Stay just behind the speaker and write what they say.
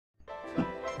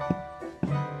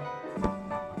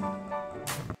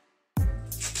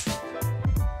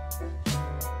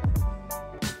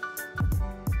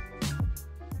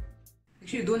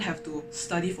you don't have to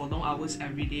study for long hours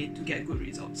every day to get good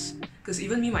results. Because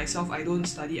even me myself, I don't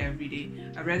study every day.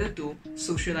 I rather to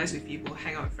socialize with people,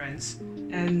 hang out with friends,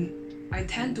 and I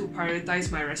tend to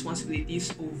prioritize my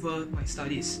responsibilities over my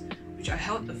studies, which I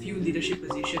held a few leadership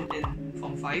positions in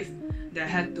Form 5 that I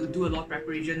had to do a lot of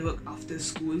preparation work after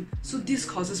school. So this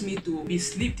causes me to be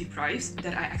sleep deprived,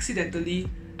 that I accidentally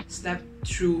slept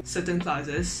through certain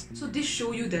classes. So this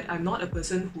shows you that I'm not a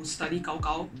person who study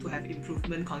gao to have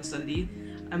improvement constantly.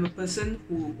 I'm a person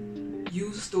who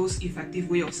use those effective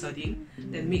way of studying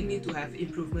that make me to have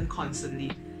improvement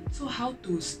constantly. So how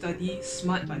to study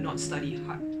smart but not study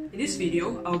hard? In this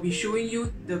video, I'll be showing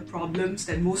you the problems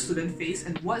that most students face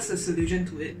and what's the solution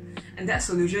to it. And that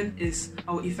solution is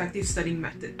our effective studying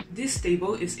method. This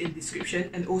table is in description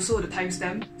and also the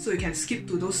timestamp, so you can skip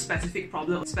to those specific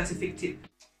problem or specific tip.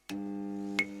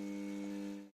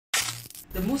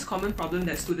 The most common problem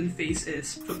that students face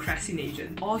is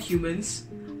procrastination. All humans,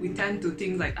 we tend to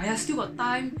think like, I still got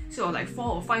time, still got like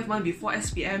 4 or 5 months before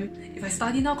SPM. If I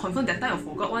study now, confirm that time I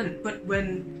forgot one. But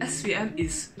when SPM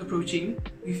is approaching,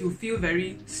 we will feel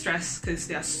very stressed because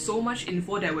there's so much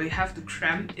info that we have to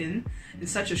cram in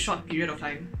such a short period of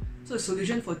time. So the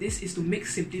solution for this is to make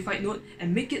simplified note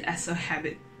and make it as a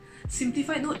habit.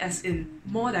 Simplified note as in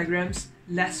more diagrams,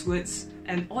 less words,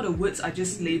 and all the words are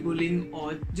just labeling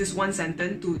or just one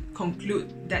sentence to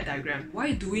conclude that diagram.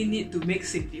 Why do we need to make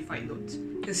simplified notes?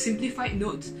 Because simplified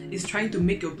notes is trying to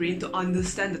make your brain to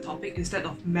understand the topic instead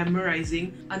of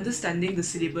memorizing. Understanding the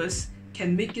syllabus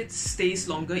can make it stays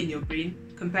longer in your brain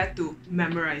compared to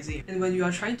memorizing. And when you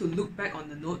are trying to look back on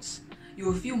the notes, you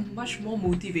will feel much more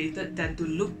motivated than to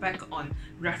look back on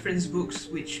reference books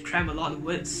which cram a lot of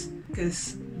words,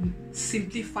 because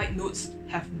simplified notes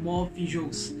have more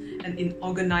visuals and in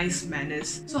organized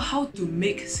manners. So how to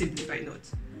make simplified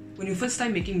notes? When you first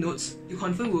time making notes, you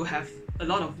confirm will have a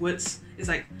lot of words. It's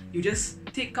like you just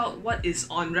take out what is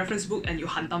on reference book and you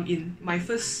hantam in. My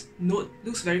first note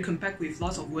looks very compact with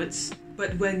lots of words,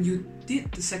 but when you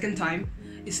did the second time,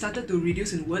 it started to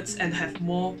reduce in words and have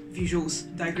more visuals,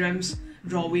 diagrams,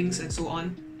 drawings, and so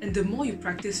on. And the more you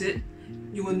practice it,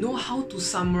 you will know how to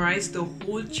summarize the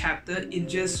whole chapter in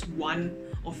just one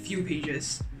or few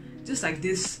pages. Just like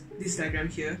this diagram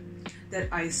here, that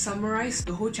I summarized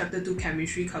the whole chapter 2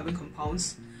 chemistry, carbon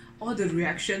compounds, all the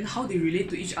reaction, how they relate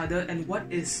to each other, and what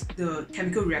is the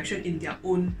chemical reaction in their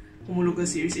own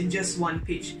homologous series in just one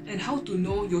page. And how to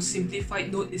know your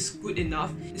simplified note is good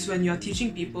enough is when you're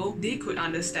teaching people, they could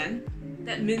understand.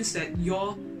 That means that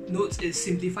your notes is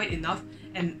simplified enough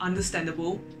and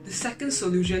understandable. The second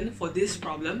solution for this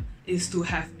problem is to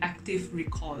have active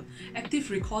recall. Active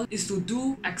recall is to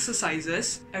do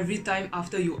exercises every time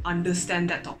after you understand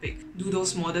that topic. Do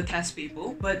those model test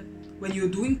paper, but when you're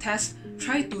doing tests,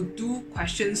 try to do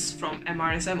questions from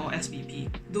MRSM or SPP,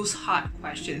 those hard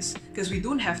questions, because we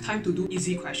don't have time to do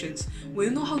easy questions. When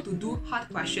you know how to do hard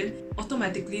questions,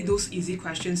 automatically those easy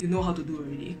questions you know how to do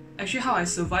already. Actually, how I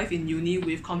survive in uni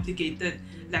with complicated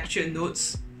lecture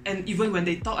notes, and even when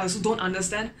they talk I also don't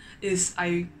understand, is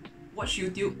I watch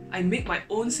YouTube, I make my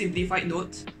own simplified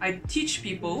notes, I teach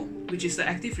people, which is the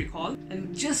active recall,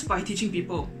 and just by teaching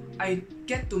people, I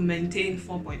get to maintain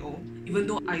 4.0, even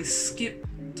though I skip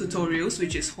tutorials,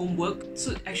 which is homework.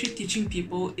 So actually teaching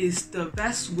people is the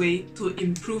best way to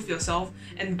improve yourself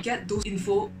and get those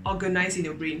info organized in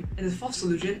your brain. And the fourth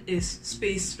solution is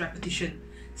spaced repetition.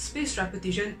 Spaced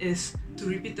repetition is to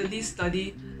repeatedly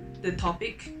study the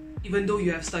topic even though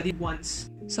you have studied once.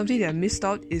 Something that I missed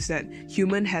out is that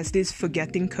human has this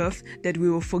forgetting curve that we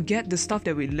will forget the stuff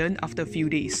that we learned after a few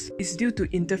days. It's due to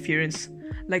interference.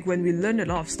 Like when we learn a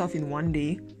lot of stuff in one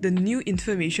day, the new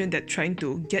information that trying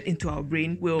to get into our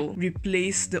brain will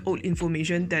replace the old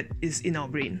information that is in our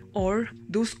brain. Or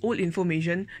those old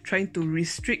information trying to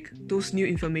restrict those new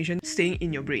information staying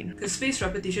in your brain. The spaced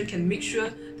repetition can make sure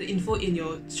the info in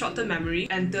your short-term memory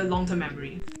enter long-term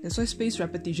memory. That's why spaced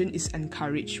repetition is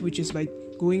encouraged, which is by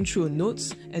going through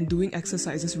notes and doing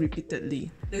exercises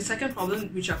repeatedly. The second problem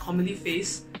which are commonly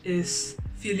faced is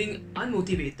feeling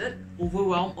unmotivated,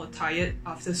 overwhelmed, or tired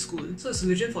after school. So the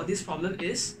solution for this problem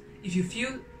is, if you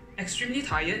feel extremely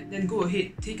tired, then go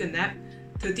ahead, take a nap,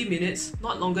 30 minutes,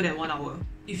 not longer than 1 hour.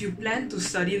 If you plan to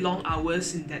study long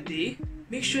hours in that day,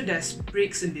 make sure there's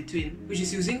breaks in between, which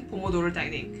is using Pomodoro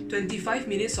technique. 25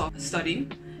 minutes of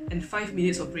studying and 5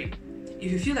 minutes of break.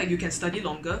 If you feel like you can study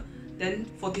longer, then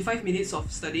 45 minutes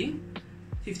of studying,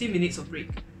 15 minutes of break.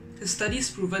 The study's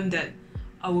proven that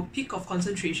our peak of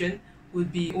concentration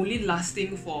would be only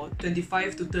lasting for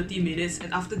 25 to 30 minutes,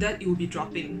 and after that it will be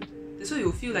dropping. That's why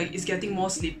you'll feel like it's getting more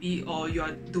sleepy or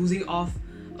you're dozing off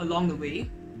along the way.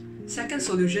 Second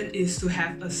solution is to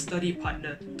have a study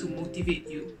partner to motivate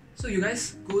you. So you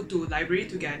guys go to library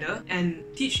together and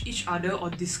teach each other or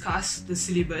discuss the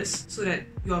syllabus so that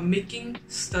you are making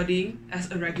studying as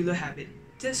a regular habit.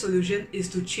 Third solution is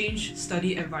to change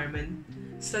study environment.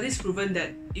 Studies proven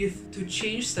that if to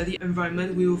change study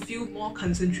environment, we will feel more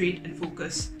concentrated and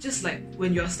focused. Just like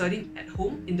when you are studying at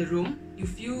home in the room, you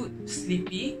feel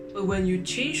sleepy, but when you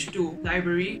change to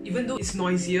library, even though it's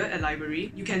noisier at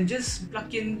library, you can just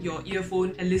plug in your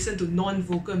earphone and listen to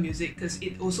non-vocal music because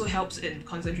it also helps in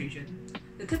concentration.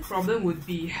 The third problem would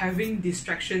be having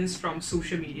distractions from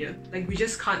social media. Like we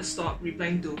just can't stop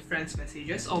replying to friends'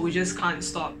 messages, or we just can't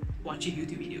stop watching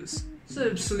YouTube videos. So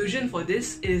the solution for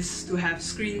this is to have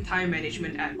screen time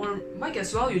management app, or might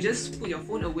as well you just put your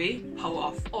phone away, power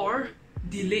off, or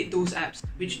delete those apps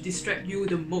which distract you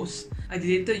the most. I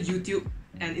deleted YouTube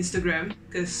and Instagram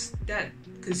because that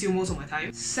consumes most of my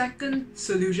time. Second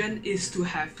solution is to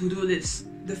have to-do lists.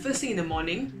 The first thing in the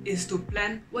morning is to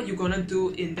plan what you're gonna do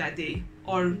in that day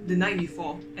or the night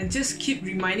before, and just keep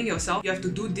reminding yourself you have to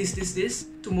do this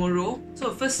tomorrow. So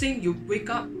the first thing you wake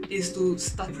up is to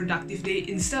start a productive day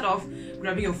instead of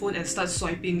grabbing your phone and start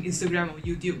swiping Instagram or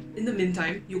YouTube. In the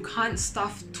meantime, you can't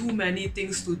stuff too many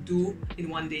things to do in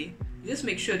one day. Just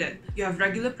make sure that you have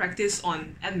regular practice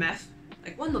on math.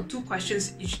 Like 1 or 2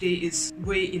 questions each day is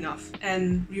way enough,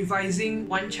 and revising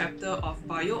one chapter of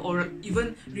bio or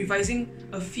even revising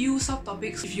a few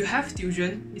subtopics. If you have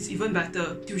tuition, it's even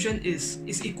better. Tuition is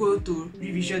equal to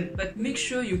revision, but make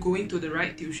sure you're going to the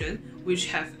right tuition which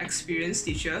have experienced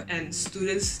teacher and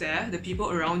students there, the people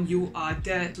around you are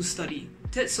there to study.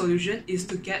 Third solution is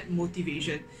to get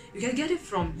motivation. You can get it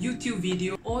from YouTube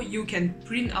video, or you can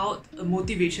print out a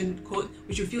motivation quote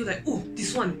which you feel like, oh,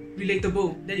 this one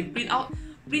relatable. Then you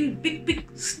print big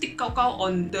stick kao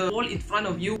on the wall in front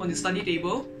of you on the study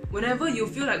table. Whenever you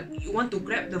feel like you want to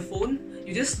grab the phone,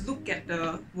 you just look at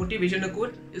the motivational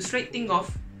quote, you straight think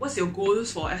of what's your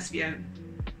goals for SPM,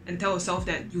 and tell yourself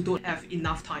that you don't have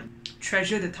enough time.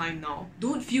 Treasure the time now.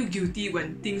 Don't feel guilty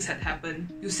when things had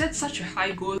happened. You set such a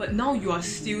high goal, but now you are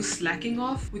still slacking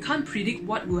off. We can't predict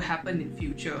what will happen in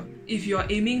future. If you are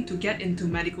aiming to get into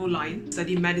medical line,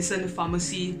 study medicine,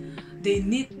 pharmacy, they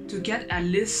need to get at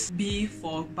least B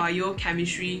for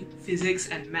biochemistry, physics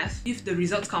and math. If the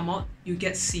results come out, you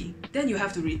get C. Then you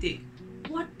have to retake.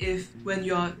 What if when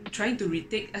you're trying to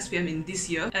retake SPM in this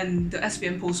year and the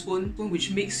SPM postponed,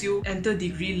 which makes you enter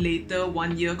degree later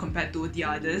 1 year compared to the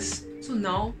others? So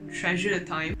now, treasure the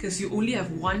time because you only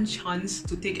have one chance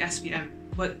to take SPM.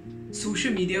 But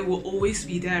social media will always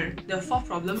be there. The fourth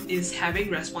problem is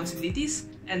having responsibilities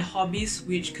and hobbies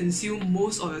which consume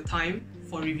most of the time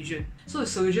for revision. So the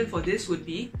solution for this would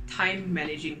be time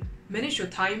managing. Manage your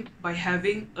time by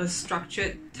having a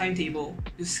structured timetable.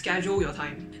 You schedule your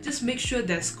time. Just make sure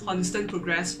there's constant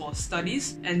progress for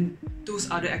studies and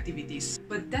those other activities.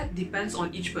 But that depends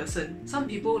on each person. Some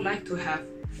people like to have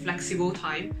flexible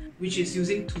time, which is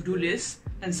using to-do lists,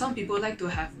 and some people like to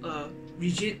have a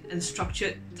rigid and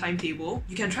structured timetable.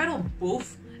 You can try out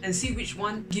both and see which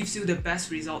one gives you the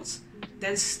best results.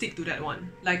 Then stick to that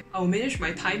one. Like, I'll manage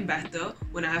my time better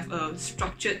when I have a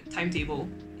structured timetable.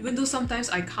 Even though sometimes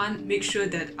I can't make sure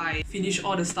that I finish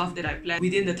all the stuff that I plan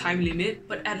within the time limit,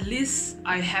 but at least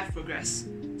I have progress.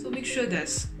 So make sure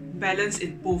there's balance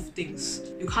in both things.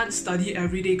 You can't study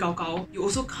every day kao. You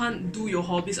also can't do your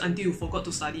hobbies until you forgot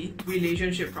to study.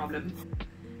 Relationship problem.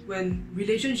 When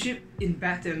relationship in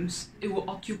bad terms, it will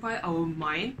occupy our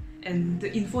mind and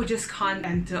the info just can't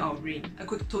enter our brain. I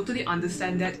could totally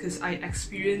understand that because I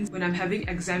experienced when I'm having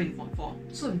exam in Form 4.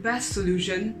 So the best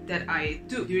solution that I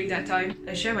do during that time,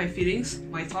 I share my feelings,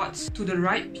 my thoughts to the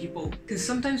right people. Because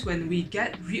sometimes when we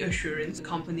get reassurance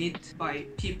accompanied by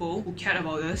people who care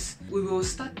about us, we will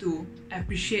start to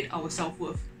appreciate our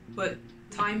self-worth. But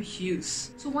time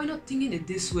heals. So why not think it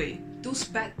this way? Those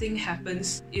bad things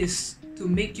happens is to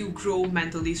make you grow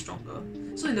mentally stronger.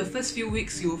 So in the first few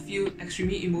weeks, you'll feel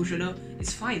extremely emotional,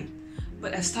 it's fine.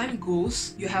 But as time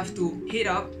goes, you have to head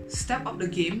up, step up the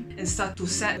game, and start to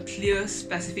set clear,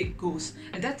 specific goals.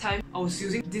 At that time, I was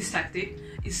using this tactic.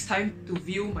 It's time to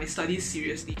view my studies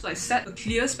seriously. So I set a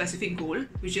clear, specific goal,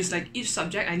 which is like each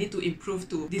subject I need to improve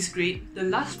to this grade. The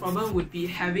last problem would be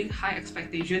having high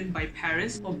expectation by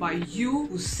parents or by you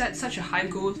who set such a high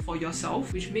goal for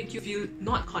yourself, which make you feel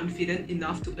not confident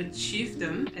enough to achieve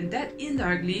them, and that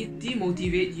indirectly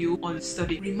demotivate you on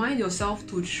study. Remind yourself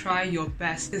to try your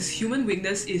best, because human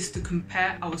weakness is to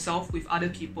compare ourselves with other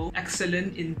people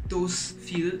excellent in those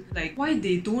fields. Like why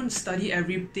they don't study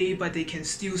every day but they can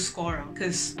still score?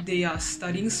 Because they are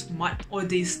studying smart or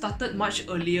they started much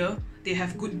earlier. They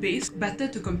have good base. Better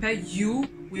to compare you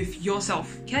with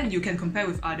yourself. You can compare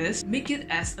with others. Make it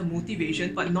as a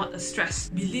motivation but not a stress.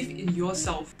 Believe in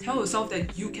yourself. Tell yourself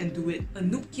that you can do it. A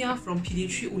Nokia from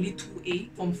PT3 only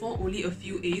 2A, from 4 only a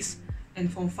few A's, and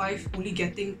from 5 only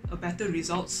getting a better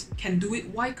results can do it.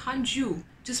 Why can't you?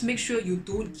 Just make sure you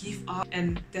don't give up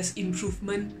and there's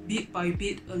improvement bit by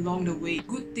bit along the way.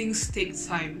 Good things take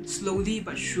time, slowly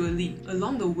but surely.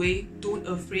 Along the way, don't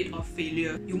afraid of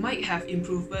failure. You might have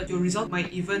improvement, your result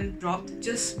might even drop.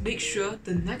 Just make sure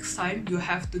the next time you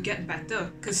have to get better.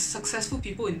 Because successful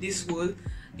people in this world,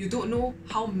 you don't know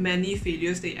how many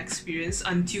failures they experience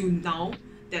until now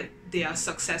that they are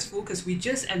successful, because we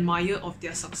just admire of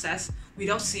their success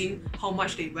without seeing how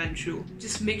much they went through.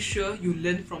 Just make sure you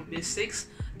learn from mistakes.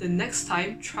 The next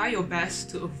time, try your best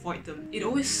to avoid them. It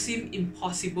always seemed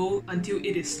impossible until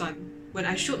it is done. When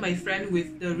I showed my friend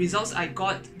with the results I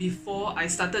got before I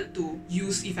started to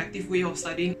use effective way of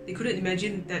studying, they couldn't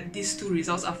imagine that these two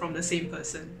results are from the same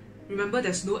person. Remember,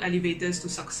 there's no elevators to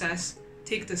success.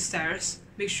 Take the stairs.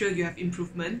 Make sure you have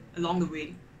improvement along the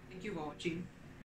way. Thank you for watching.